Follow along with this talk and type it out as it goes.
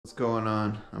What's going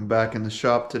on? I'm back in the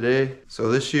shop today. So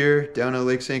this year down at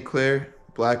Lake St. Clair,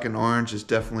 black and orange has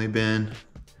definitely been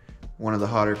one of the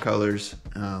hotter colors.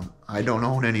 I don't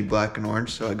own any black and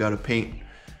orange, so I got a paint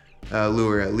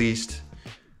lure at least.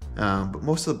 But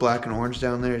most of the black and orange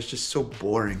down there is just so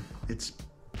boring. It's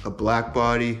a black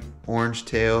body, orange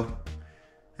tail.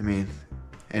 I mean,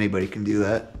 anybody can do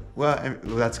that. Well,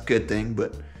 that's a good thing,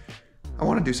 but I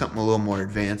want to do something a little more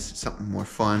advanced, something more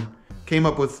fun. Came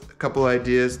up with a couple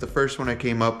ideas. The first one I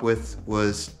came up with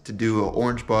was to do an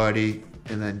orange body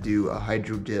and then do a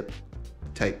hydro dip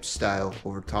type style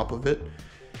over top of it.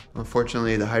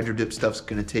 Unfortunately, the hydro dip stuff's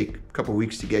gonna take a couple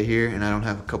weeks to get here, and I don't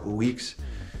have a couple weeks.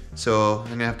 So I'm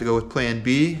gonna have to go with plan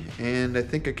B, and I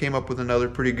think I came up with another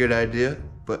pretty good idea,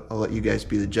 but I'll let you guys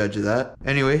be the judge of that.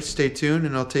 Anyway, stay tuned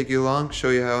and I'll take you along, show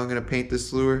you how I'm gonna paint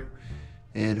this lure,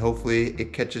 and hopefully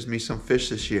it catches me some fish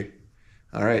this year.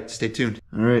 All right, stay tuned.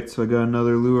 All right, so I got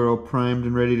another lure all primed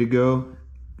and ready to go.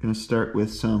 Gonna start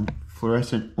with some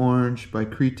fluorescent orange by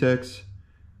Cretex.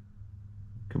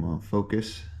 Come on,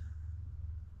 focus.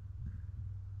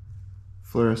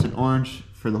 Fluorescent orange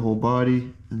for the whole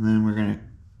body, and then we're gonna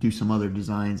do some other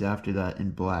designs after that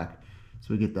in black,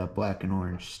 so we get that black and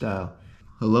orange style.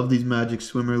 I love these Magic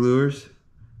Swimmer lures.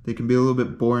 They can be a little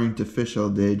bit boring to fish all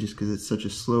day just because it's such a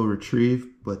slow retrieve,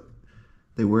 but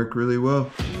they work really well.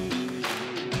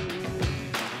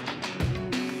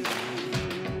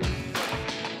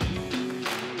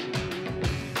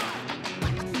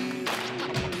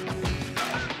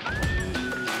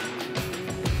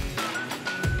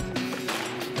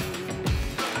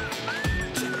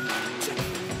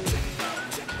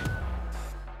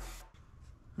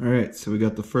 Alright, so we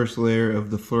got the first layer of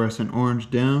the fluorescent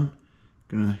orange down.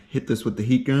 Gonna hit this with the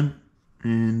heat gun,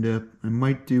 and I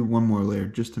might do one more layer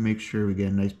just to make sure we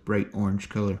get a nice bright orange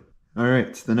color.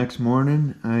 Alright, so the next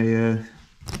morning I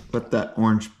let that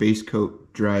orange base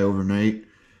coat dry overnight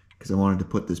because I wanted to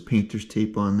put this painter's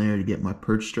tape on there to get my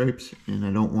perch stripes, and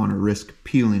I don't want to risk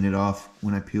peeling it off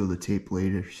when I peel the tape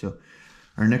later. So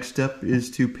our next step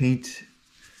is to paint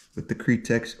with the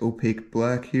Cretex opaque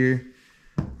black here.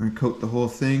 We're gonna coat the whole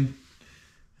thing,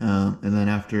 and then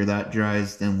after that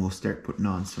dries, then we'll start putting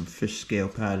on some fish scale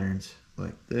patterns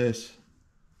like this.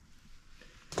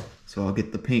 So I'll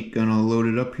get the paint gun all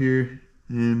loaded up here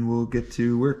and we'll get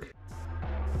to work.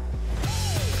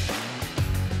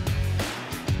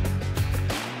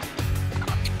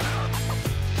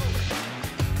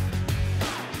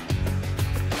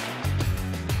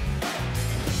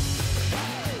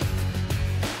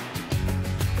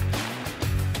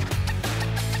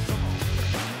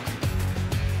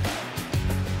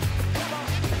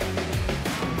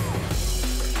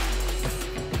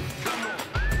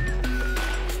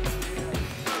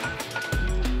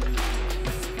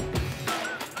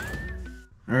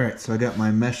 Alright, so I got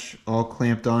my mesh all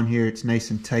clamped on here. It's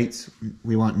nice and tight. So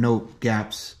we want no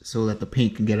gaps so that the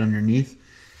paint can get underneath.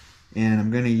 And I'm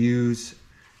going to use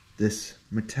this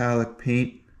metallic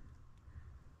paint,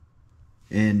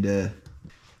 and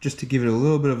just to give it a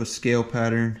little bit of a scale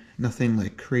pattern. Nothing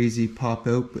like crazy pop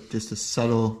out, but just a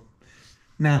subtle,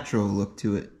 natural look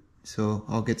to it. So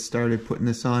I'll get started putting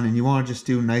this on, and you want to just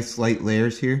do nice light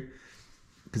layers here,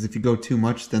 because if you go too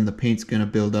much, then the paint's going to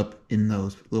build up in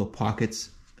those little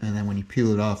pockets, and then when you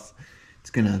peel it off, it's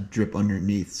going to drip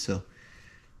underneath. So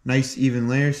nice even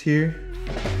layers here.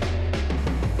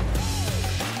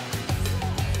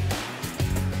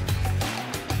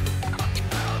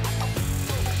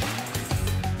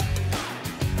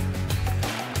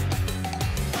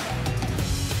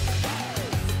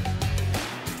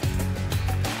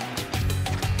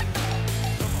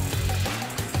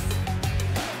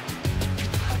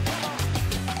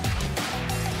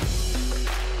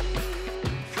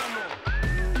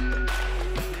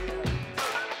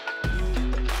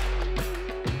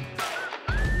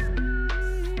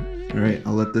 Alright,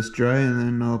 I'll let this dry and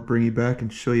then I'll bring you back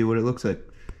and show you what it looks like.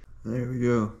 There we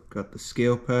go, got the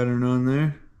scale pattern on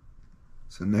there.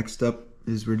 So next up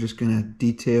is we're just gonna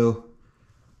detail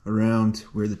around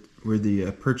where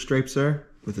the perch stripes are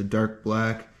with a dark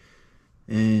black,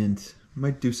 and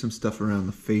might do some stuff around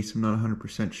the face. I'm not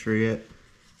 100% sure yet.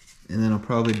 And then I'll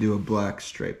probably do a black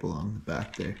stripe along the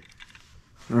back there.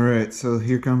 Alright, so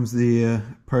here comes the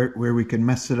part where we can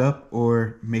mess it up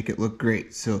or make it look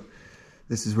great. So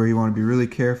this is where you want to be really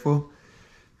careful.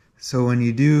 So when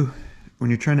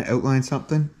you're trying to outline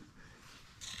something,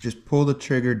 just pull the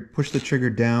trigger, push the trigger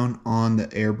down on the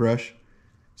airbrush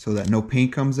so that no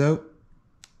paint comes out,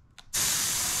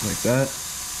 like that,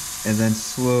 and then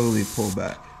slowly pull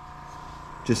back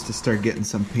just to start getting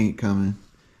some paint coming.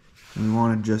 And we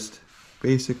want to just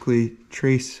basically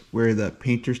trace where the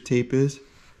painter's tape is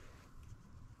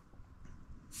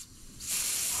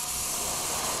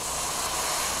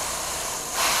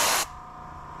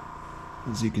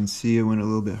As you can see, I went a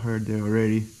little bit hard there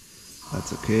already.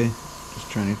 That's okay.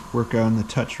 Just trying to work on the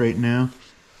touch right now.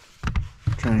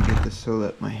 Trying to get this so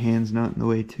that my hand's not in the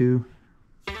way too.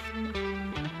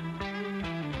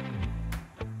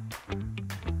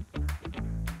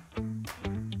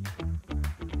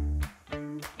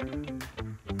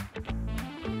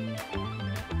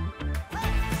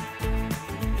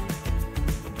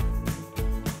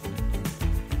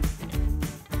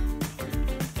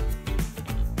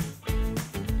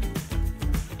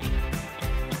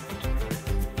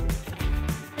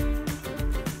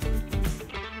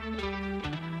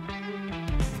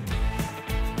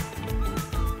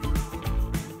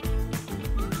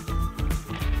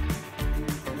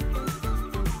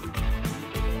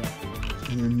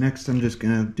 And then next I'm just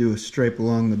gonna do a stripe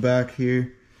along the back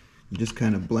here and just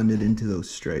kind of blend it into those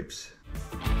stripes.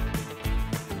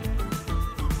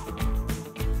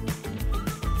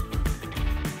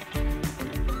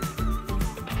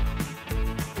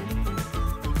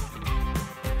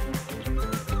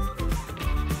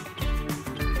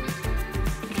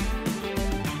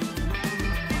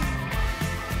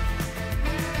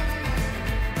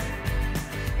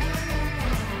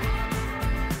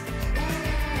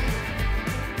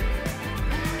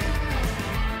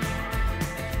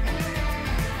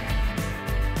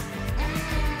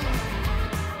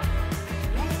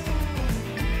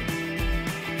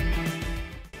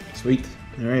 Sweet.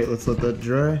 All right, let's let that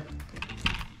dry.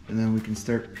 And then we can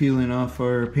start peeling off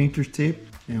our painter's tape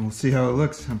and we'll see how it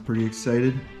looks. I'm pretty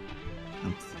excited.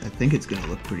 I think it's gonna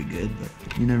look pretty good,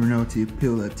 but you never know till you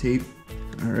peel that tape.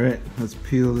 All right, let's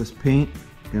peel this paint.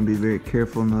 Gonna be very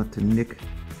careful not to nick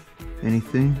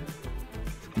anything.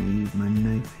 Just gonna use my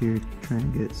knife here to try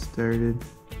and get it started.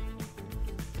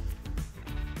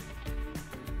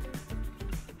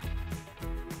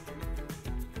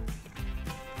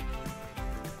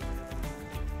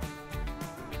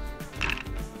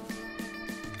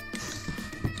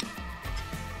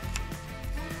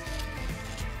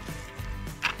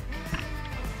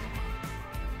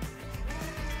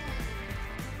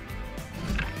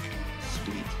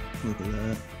 Look at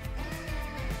that.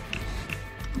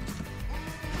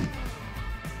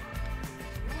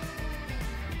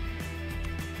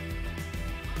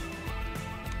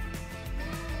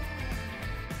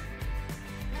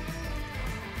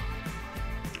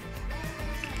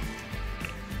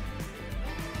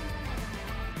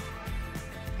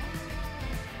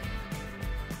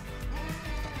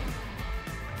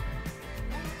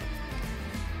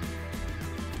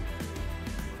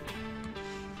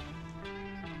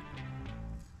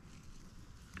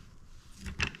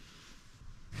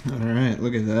 Alright,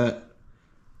 look at that.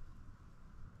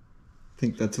 I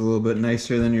think that's a little bit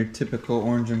nicer than your typical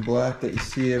orange and black that you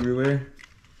see everywhere.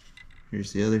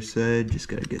 Here's the other side. Just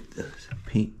gotta get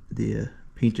the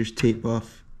painter's tape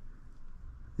off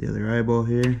the other eyeball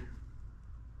here.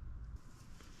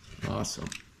 Awesome.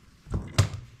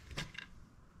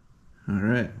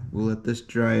 Alright, we'll let this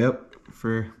dry up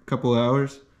for a couple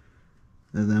hours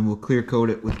and then we'll clear coat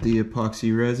it with the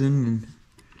epoxy resin and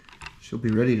she'll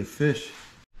be ready to fish.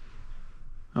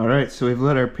 Alright, so we've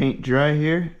let our paint dry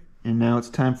here, and now it's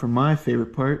time for my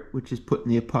favorite part, which is putting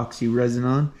the epoxy resin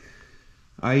on.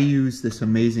 I use this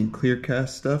amazing clear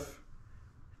cast stuff.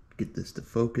 Get this to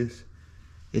focus.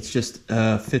 It's just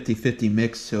a 50-50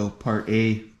 mix, so part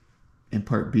A and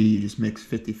part B, you just mix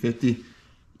 50-50,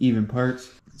 even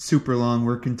parts. Super long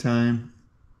working time,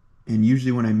 and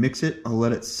usually when I mix it, I'll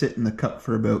let it sit in the cup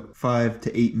for about 5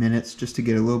 to 8 minutes just to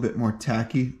get a little bit more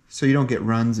tacky so you don't get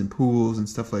runs and pools and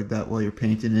stuff like that while you're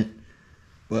painting it.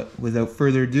 But without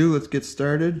further ado, let's get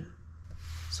started.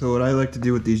 So what I like to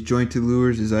do with these jointed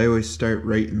lures is I always start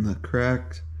right in the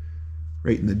cracks,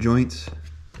 right in the joints.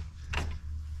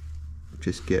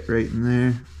 Just get right in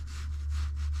there.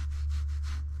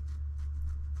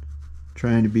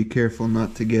 Trying to be careful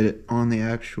not to get it on the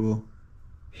actual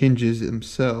hinges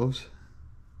themselves.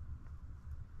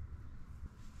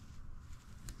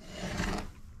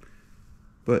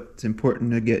 But it's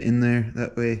important to get in there,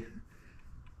 that way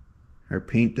our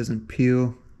paint doesn't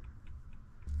peel.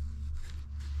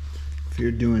 If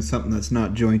you're doing something that's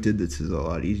not jointed, this is a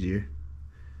lot easier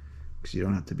because you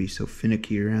don't have to be so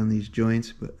finicky around these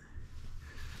joints. But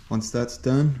once that's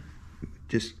done,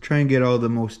 just try and get all the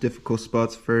most difficult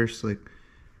spots first, like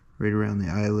right around the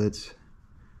eyelets,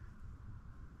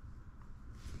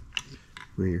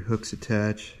 where your hooks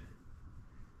attach.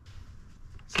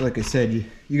 So like I said,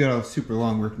 you got a super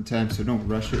long working time, so don't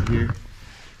rush it here.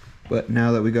 But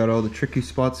now that we got all the tricky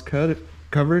spots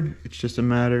covered, it's just a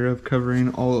matter of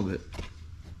covering all of it.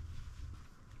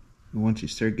 And once you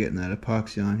start getting that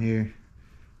epoxy on here,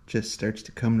 just starts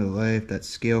to come to life. That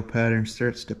scale pattern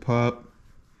starts to pop,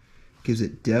 gives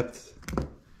it depth.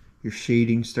 Your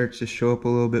shading starts to show up a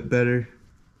little bit better.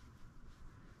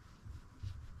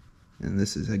 And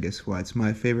this is, I guess, why it's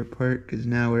my favorite part, because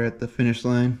now we're at the finish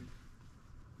line.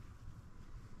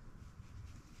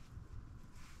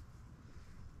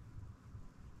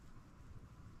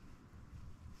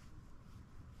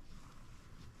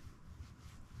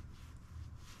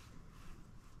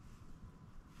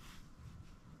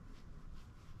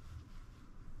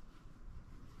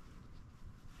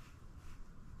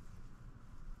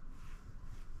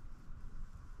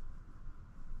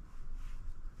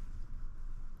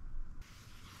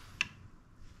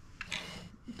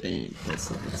 Dang,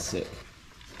 that's looking sick.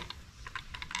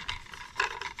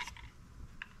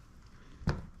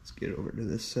 Let's get over to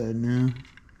this side now.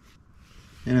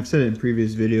 And I've said it in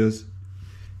previous videos,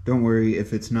 don't worry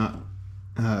if it's not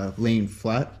laying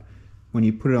flat. When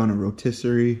you put it on a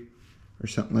rotisserie or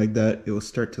something like that, it will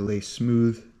start to lay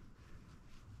smooth,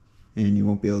 and you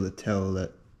won't be able to tell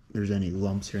that there's any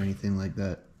lumps or anything like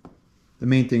that. The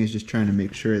main thing is just trying to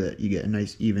make sure that you get a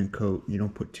nice even coat. You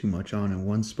don't put too much on in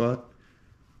one spot.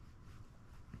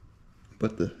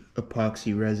 But the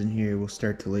epoxy resin here will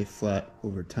start to lay flat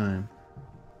over time.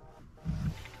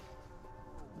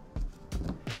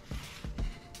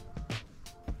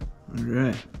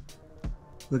 Alright,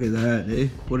 look at that, eh?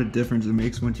 What a difference it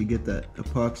makes once you get that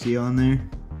epoxy on there.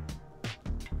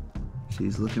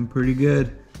 She's looking pretty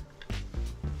good.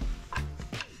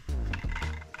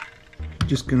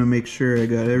 Just gonna make sure I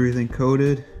got everything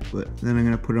coated, but then I'm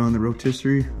gonna put it on the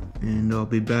rotisserie, and I'll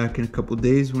be back in a couple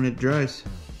days when it dries.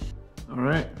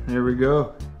 Alright, there we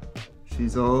go.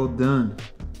 She's all done.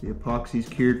 The epoxy's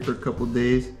cured for a couple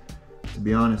days. To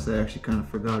be honest, I actually kind of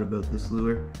forgot about this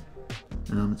lure.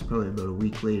 It's probably about a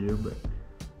week later, but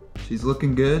she's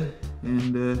looking good,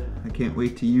 and I can't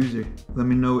wait to use her. Let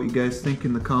me know what you guys think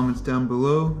in the comments down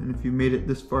below, and if you made it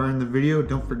this far in the video,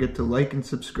 don't forget to like and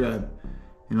subscribe.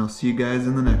 And I'll see you guys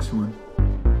in the next one.